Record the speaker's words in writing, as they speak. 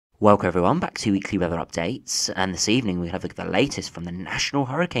Welcome everyone back to Weekly Weather Updates, and this evening we have a look at the latest from the National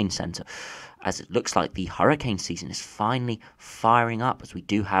Hurricane Centre, as it looks like the hurricane season is finally firing up, as we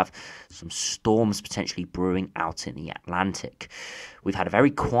do have some storms potentially brewing out in the Atlantic. We've had a very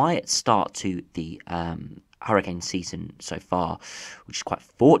quiet start to the hurricane season so far, which is quite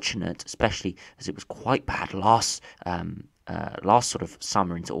fortunate, especially as it was quite bad last sort of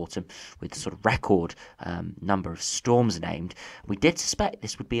summer into autumn, with sort of record number of storms named. We did suspect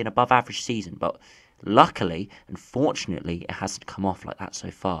this would be an above average season, but luckily and fortunately it hasn't come off like that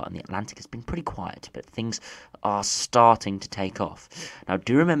so far, and the Atlantic has been pretty quiet, but things are starting to take off. Now,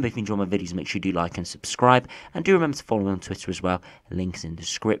 do remember, if you enjoy my videos, make sure you do like and subscribe, and do remember to follow me on Twitter as well. Links in the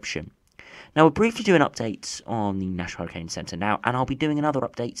description. Now, we'll briefly do an update on the National Hurricane Centre now, and I'll be doing another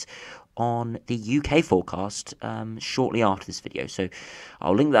update on the UK forecast shortly after this video. So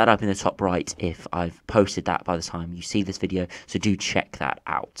I'll link that up in the top right if I've posted that by the time you see this video, so do check that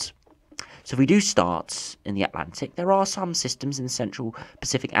out. So if we do start in the Atlantic, there are some systems in the Central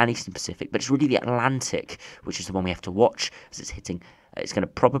Pacific and Eastern Pacific, but it's really the Atlantic which is the one we have to watch, as it's hitting. It's going to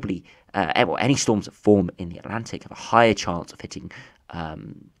probably, any storms that form in the Atlantic have a higher chance of hitting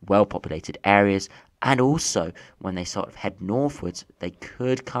well-populated areas, and also when they sort of head northwards, they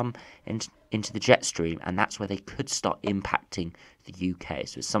could come into the jet stream, and that's where they could start impacting the UK.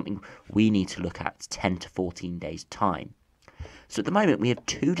 So it's something we need to look at 10 to 14 days' time. So at the moment, we have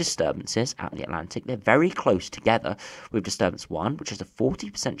two disturbances out in the Atlantic. They're very close together. We have disturbance 1, which has a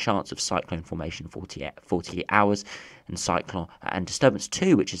 40% chance of cyclone formation in 48 hours, and disturbance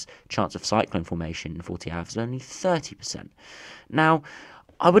 2, which is chance of cyclone formation in 40 hours, is only 30%. Now,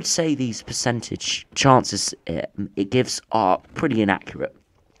 I would say these percentage chances it gives are pretty inaccurate.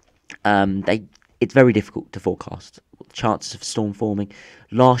 It's very difficult to forecast the chances of storm forming.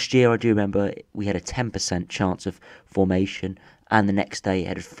 Last year, I do remember we had a 10% chance of formation, and the next day it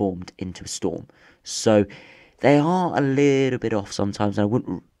had formed into a storm. So they are a little bit off sometimes. I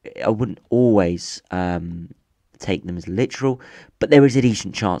wouldn't always take them as literal, but there is a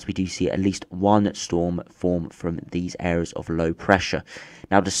decent chance we do see at least one storm form from these areas of low pressure.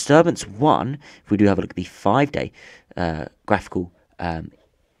 Now, disturbance 1, if we do have a look at the 5-day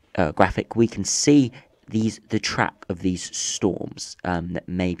graphic, we can see the track of these storms that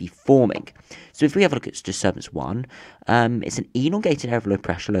may be forming. So if we have a look at disturbance 1, it's an elongated area of low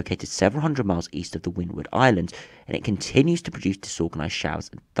pressure located several hundred miles east of the Windward Islands, and it continues to produce disorganized showers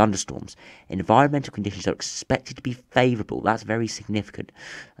and thunderstorms. Environmental conditions are expected to be favorable. That's very significant,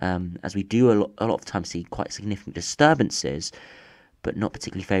 as we do a lot of times see quite significant disturbances, but not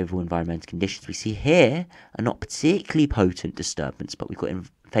particularly favourable environmental conditions. We see here a not particularly potent disturbance, but we've got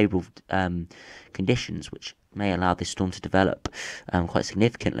favourable conditions which may allow this storm to develop quite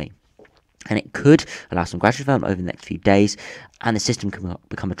significantly. And it could allow some gradual development over the next few days, and the system can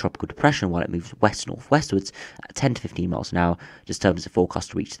become a tropical depression while it moves west-northwestwards at 10 to 15 miles an hour. Disturbances are forecast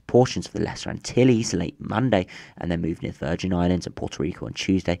to reach the portions of the Lesser Antilles late Monday, and then move near the Virgin Islands and Puerto Rico on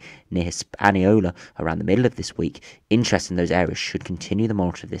Tuesday, near Hispaniola around the middle of this week. Interest in those areas should continue the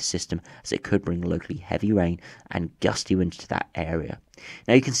monitor of this system, as it could bring locally heavy rain and gusty winds to that area.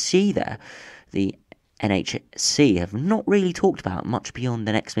 Now, you can see there the NHC have not really talked about much beyond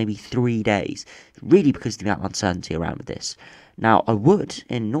the next maybe 3 days, really because of the amount of uncertainty around with this. Now, I would,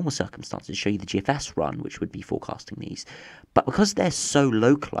 in normal circumstances, show you the GFS run, which would be forecasting these, but because they're so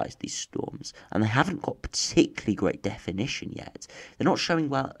localised, these storms, and they haven't got particularly great definition yet, they're not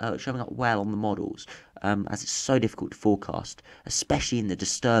showing up well on the models, as it's so difficult to forecast, especially in the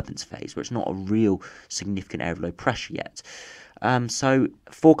disturbance phase, where it's not a real significant area of low pressure yet. So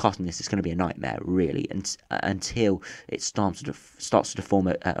forecasting this is going to be a nightmare, really, until it starts to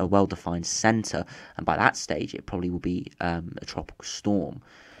form a well-defined centre, and by that stage it probably will be a tropical storm.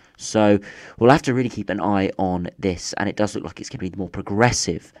 So we'll have to really keep an eye on this, and it does look like it's going to be the more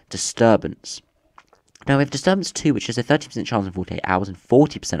progressive disturbance. Now, we have disturbance 2, which has a 30% chance in 48 hours and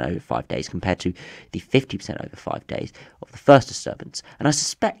 40% over 5 days, compared to the 50% over 5 days of the first disturbance. And I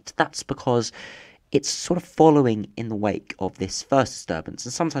suspect that's because it's sort of following in the wake of this first disturbance,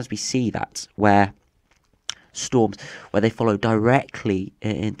 and sometimes we see that where storms, where they follow directly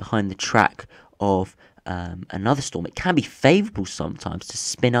in behind the track of another storm. It can be favourable sometimes to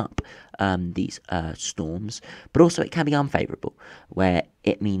spin up these storms, but also it can be unfavourable, where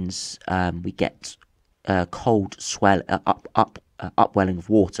it means we get cold upwelling of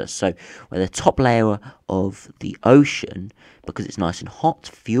water. So where the top layer of the ocean, because it's nice and hot,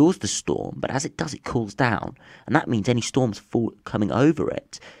 fuels the storm, but as it does, it cools down, and that means any storms coming over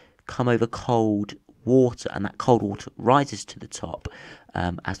it come over cold water, and that cold water rises to the top,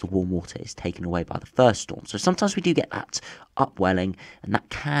 as the warm water is taken away by the first storm. So sometimes we do get that upwelling, and that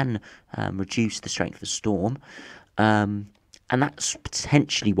can reduce the strength of the storm. And that's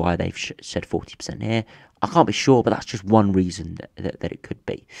potentially why they've said 40% here. I can't be sure, but that's just one reason that it could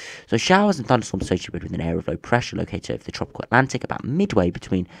be. So showers and thunderstorms associated with an area of low pressure located over the tropical Atlantic, about midway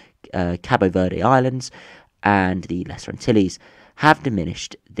between Cabo Verde Islands and the Lesser Antilles, have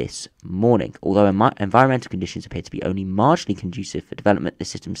diminished this morning. Although environmental conditions appear to be only marginally conducive for development, the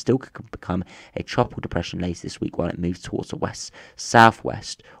system still could become a tropical depression later this week while it moves towards the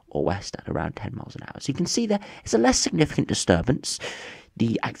west-southwest or west at around 10 miles an hour. So you can see there it's a less significant disturbance.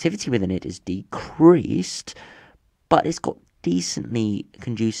 The activity within it is decreased, but it's got decently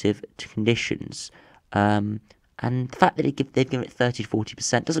conducive to conditions. And the fact that they've given it 30 to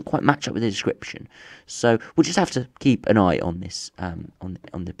 40% doesn't quite match up with the description. So we'll just have to keep an eye on this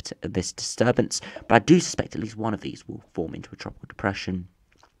this disturbance. But I do suspect at least one of these will form into a tropical depression.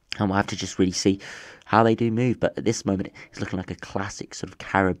 And we'll have to just really see how they do move. But at this moment, it's looking like a classic sort of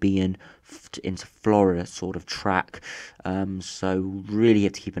Caribbean into Florida sort of track. So really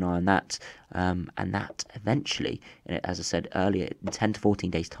have to keep an eye on that. And that eventually, as I said earlier, in 10 to 14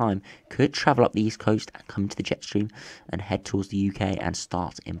 days' time, could travel up the east coast and come to the jet stream and head towards the UK and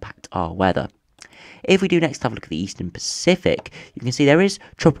start to impact our weather. If we do next have a look at the Eastern Pacific, you can see there is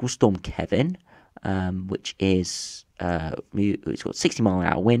Tropical Storm Kevin, which is... it's got 60 mile an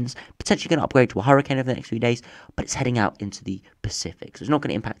hour winds, potentially going to upgrade to a hurricane over the next few days, but it's heading out into the Pacific, so it's not going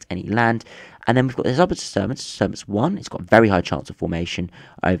to impact any land. And then we've got this other disturbance 1. It's got a very high chance of formation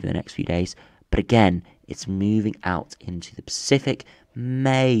over the next few days, but again, it's moving out into the Pacific,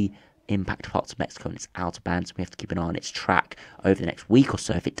 may impact parts of Mexico and its outer bands, so we have to keep an eye on its track over the next week or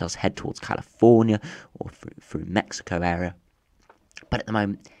so if it does head towards California or through Mexico area. But at the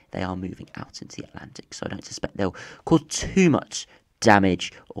moment, they are moving out into the Atlantic, so I don't suspect they'll cause too much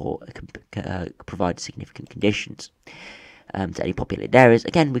damage or provide significant conditions to any populated areas.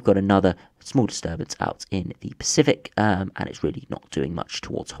 Again, we've got another small disturbance out in the Pacific, and it's really not doing much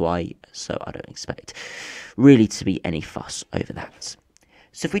towards Hawaii, so I don't expect really to be any fuss over that.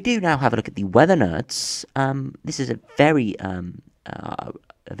 So if we do now have a look at the weather nerds, this is a very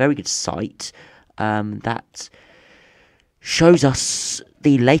good site that shows us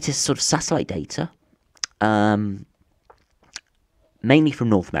the latest sort of satellite data, mainly from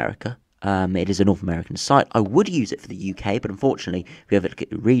North America. It is a North American site. I would use it for the UK, but unfortunately, if we have a look at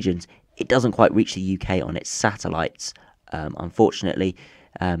the regions, it doesn't quite reach the UK on its satellites. Unfortunately,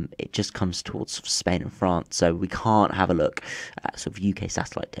 it just comes towards sort of Spain and France, so we can't have a look at sort of UK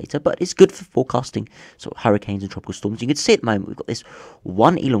satellite data, but it's good for forecasting sort of hurricanes and tropical storms. You can see at the moment we've got this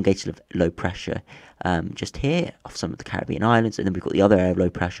one elongated low pressure just here off some of the Caribbean islands, and then we've got the other area of low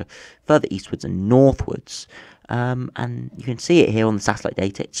pressure further eastwards and northwards. And you can see it here on the satellite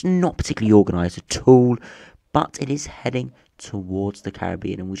data. It's not particularly organised at all, but it is heading towards the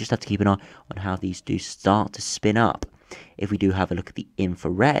Caribbean, and we'll just have to keep an eye on how these do start to spin up. If we do have a look at the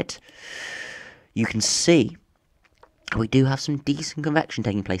infrared, you can see we do have some decent convection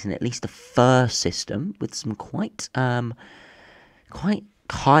taking place in at least the first system, with some quite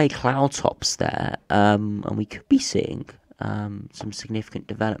high cloud tops there, and we could be seeing some significant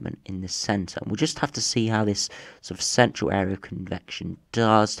development in the centre. And we'll just have to see how this sort of central area of convection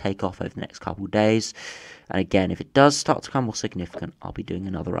does take off over the next couple of days. And again, if it does start to become more significant, I'll be doing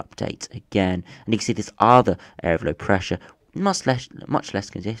another update again. And you can see this other area of low pressure, much less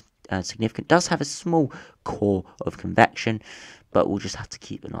significant, does have a small core of convection, but we'll just have to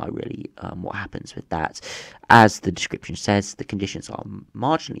keep an eye really what happens with that. As the description says, the conditions are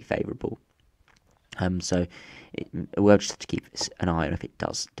marginally favourable. So we'll just have to keep an eye on if it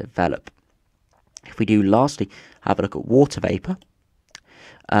does develop. If we do lastly have a look at water vapour,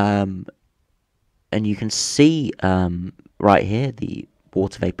 and you can see right here the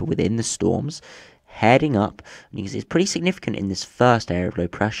water vapour within the storms heading up, and you can see it's pretty significant in this first area of low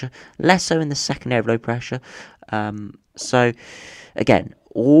pressure, less so in the second area of low pressure. So again,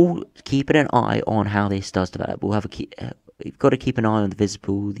 all keeping an eye on how this does develop. We'll have you've got to keep an eye on the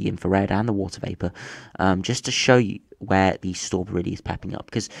visible, the infrared, and the water vapour, just to show you where the storm really is pepping up.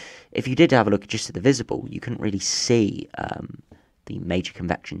 Because if you did have a look just at the visible, you couldn't really see the major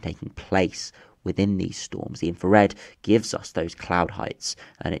convection taking place within these storms. The infrared gives us those cloud heights,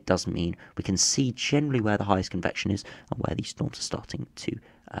 and it does mean we can see generally where the highest convection is and where these storms are starting to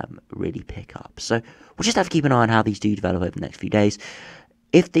really pick up. So we'll just have to keep an eye on how these do develop over the next few days.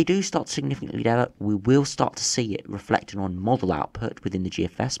 If they do start to significantly develop, we will start to see it reflected on model output within the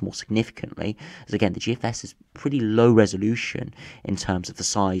GFS more significantly, as again, the GFS is pretty low resolution in terms of the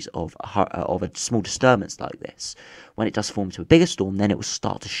size of a small disturbance like this. When it does form to a bigger storm, then it will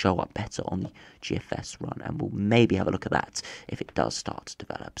start to show up better on the GFS run, and we'll maybe have a look at that if it does start to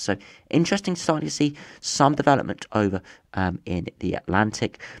develop. So interesting, starting to see some development over in the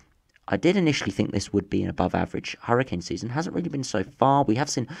Atlantic. I did initially think this would be an above average hurricane season. Hasn't really been so far. We have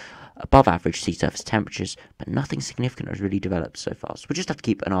seen above average sea surface temperatures, but nothing significant has really developed so far. So we just have to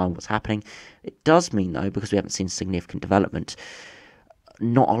keep an eye on what's happening. It does mean, though, because we haven't seen significant development,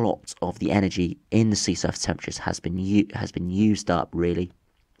 not a lot of the energy in the sea surface temperatures has been used up, really.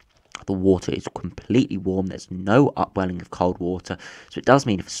 The water is completely warm. There's no upwelling of cold water. So it does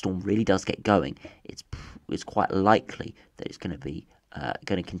mean if a storm really does get going, it's quite likely that it's going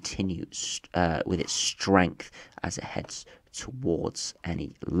to continue with its strength as it heads towards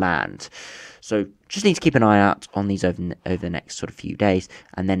any land. So just need to keep an eye out on these over the next sort of few days,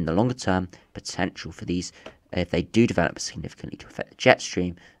 and then the longer term potential for these, if they do develop significantly, to affect the jet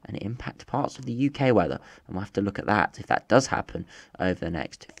stream and impact parts of the UK weather. And we'll have to look at that if that does happen over the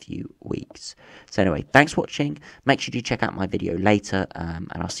next few weeks. So anyway, thanks for watching. Make sure you check out my video later, and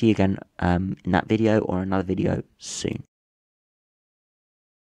I'll see you again in that video or another video soon.